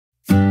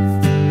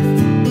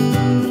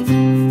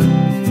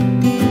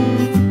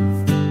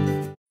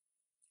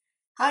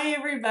Hi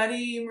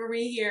everybody,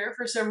 Marie here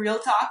for some Real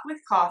Talk with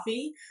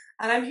Coffee,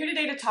 and I'm here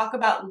today to talk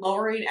about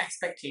lowering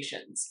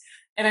expectations.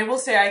 And I will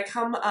say I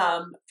come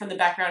from the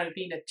background of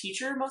being a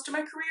teacher most of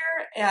my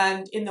career,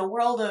 and in the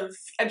world of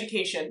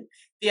education,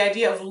 the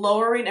idea of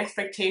lowering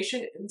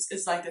expectations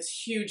is like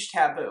this huge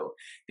taboo,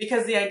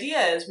 because the idea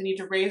is we need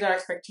to raise our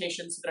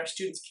expectations so that our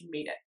students can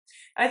meet it.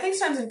 And I think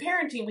sometimes in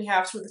parenting we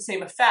have sort of the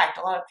same effect.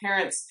 A lot of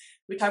parents,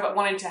 we talk about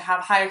wanting to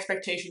have high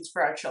expectations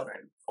for our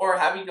children, or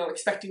having,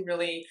 expecting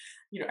really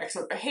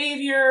excellent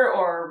behavior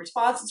or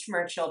responses from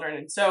our children.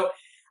 And so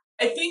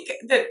I think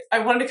that I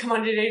wanted to come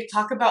on today to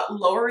talk about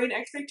lowering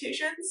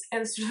expectations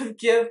and sort of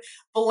give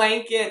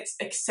blanket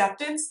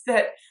acceptance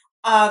that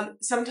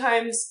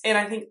sometimes, and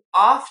I think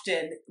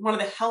often, one of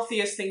the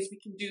healthiest things we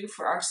can do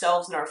for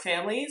ourselves and our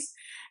families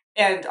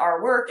and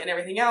our work and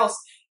everything else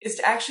is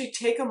to actually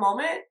take a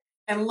moment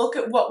and look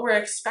at what we're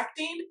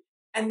expecting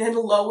and then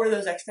lower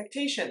those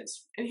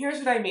expectations. And here's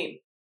what I mean.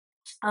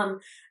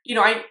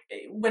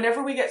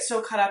 Whenever we get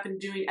so caught up in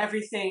doing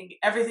everything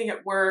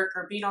at work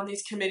or being on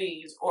these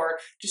committees or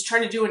just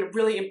trying to do a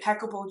really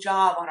impeccable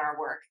job on our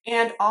work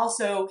and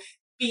also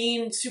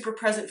being super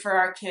present for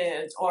our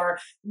kids or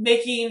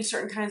making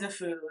certain kinds of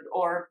food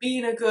or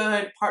being a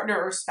good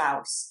partner or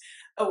spouse.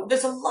 Oh,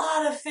 there's a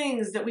lot of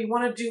things that we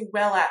want to do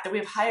well at that we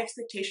have high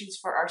expectations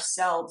for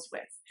ourselves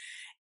with.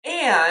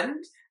 And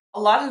a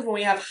lot of times when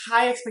we have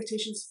high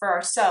expectations for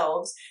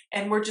ourselves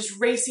and we're just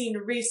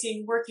racing,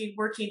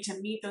 working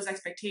to meet those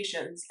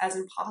expectations, as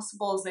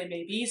impossible as they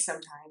may be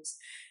sometimes,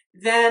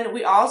 then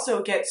we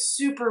also get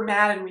super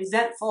mad and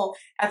resentful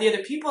at the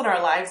other people in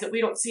our lives that we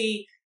don't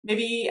see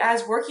maybe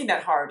as working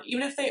that hard.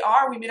 Even if they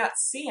are, we may not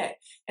see it.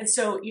 And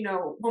so,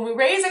 when we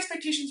raise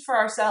expectations for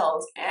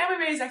ourselves and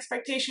we raise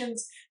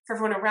expectations for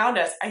everyone around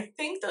us, I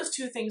think those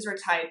two things are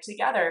tied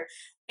together.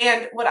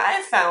 And what I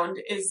have found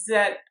is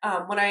that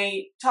when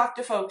I talk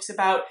to folks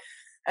about,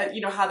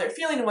 how they're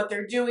feeling and what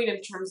they're doing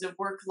in terms of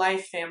work,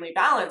 life, family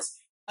balance,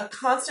 a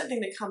constant thing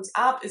that comes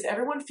up is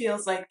everyone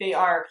feels like they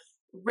are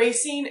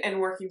racing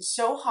and working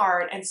so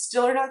hard and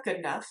still are not good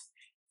enough.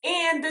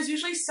 And there's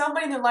usually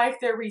somebody in their life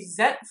they're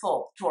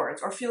resentful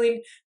towards or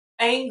feeling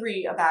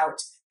angry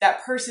about,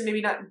 that person maybe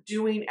not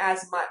doing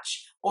as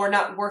much or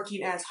not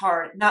working as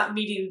hard, not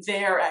meeting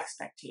their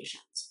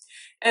expectations.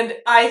 And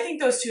I think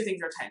those two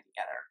things are tied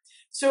together.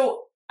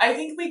 So I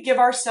think we give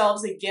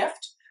ourselves a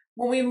gift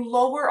when we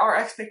lower our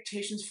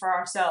expectations for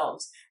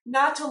ourselves,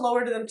 not to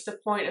lower them to the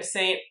point of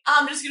saying,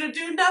 I'm just going to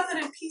do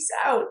nothing and peace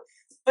out,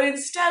 but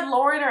instead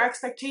lowering our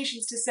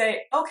expectations to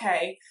say,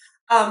 okay,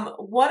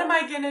 what am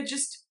I going to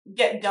just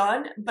get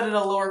done, but at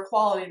a lower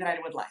quality than I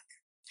would like?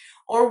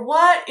 Or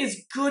what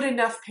is good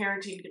enough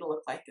parenting going to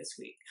look like this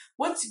week?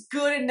 What's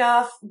good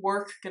enough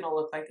work going to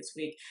look like this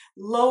week?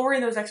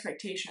 Lowering those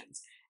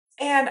expectations.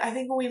 And I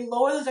think when we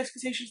lower those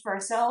expectations for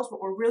ourselves, what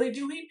we're really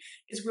doing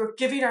is we're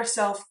giving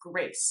ourselves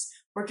grace.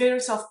 We're giving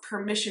ourselves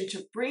permission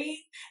to breathe,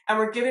 and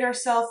we're giving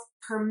ourselves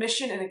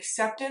permission and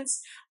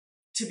acceptance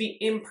to be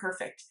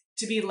imperfect,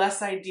 to be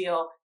less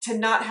ideal, to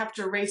not have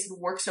to race and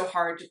work so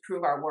hard to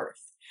prove our worth.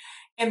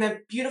 And the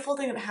beautiful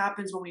thing that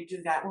happens when we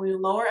do that, when we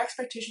lower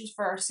expectations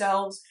for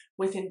ourselves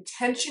with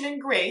intention and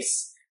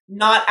grace,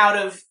 not out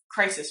of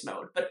crisis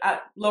mode, but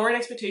lowering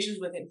expectations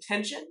with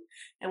intention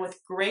and with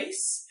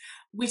grace,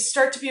 we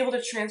start to be able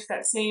to transfer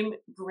that same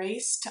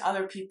grace to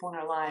other people in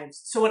our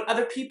lives. So when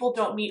other people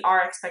don't meet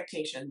our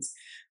expectations,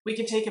 we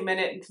can take a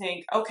minute and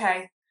think,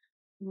 okay,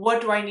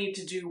 what do I need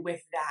to do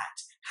with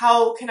that?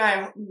 How can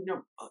I,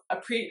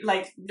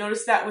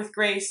 notice that with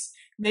grace?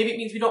 Maybe it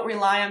means we don't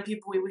rely on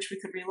people we wish we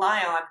could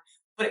rely on,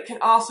 but it can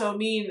also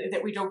mean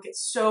that we don't get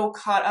so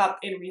caught up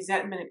in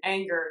resentment and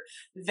anger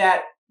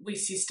that we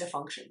cease to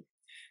function.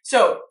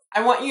 So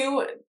I want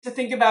you to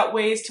think about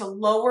ways to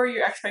lower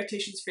your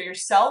expectations for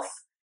yourself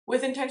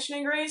with intention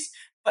and grace,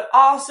 but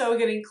also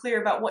getting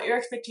clear about what your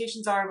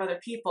expectations are of other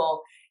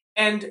people,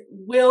 and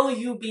will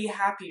you be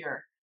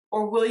happier,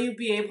 or will you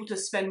be able to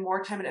spend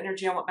more time and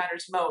energy on what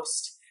matters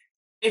most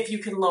if you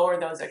can lower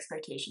those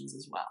expectations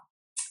as well.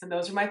 And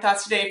those are my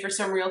thoughts today for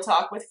some Real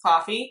Talk with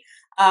Coffee.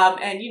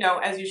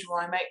 As usual,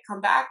 I might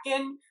come back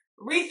and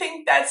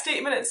rethink that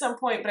statement at some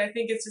point, but I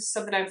think it's just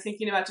something I'm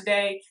thinking about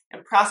today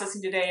and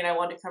processing today, and I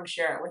wanted to come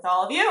share it with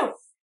all of you.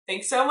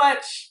 Thanks so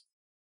much.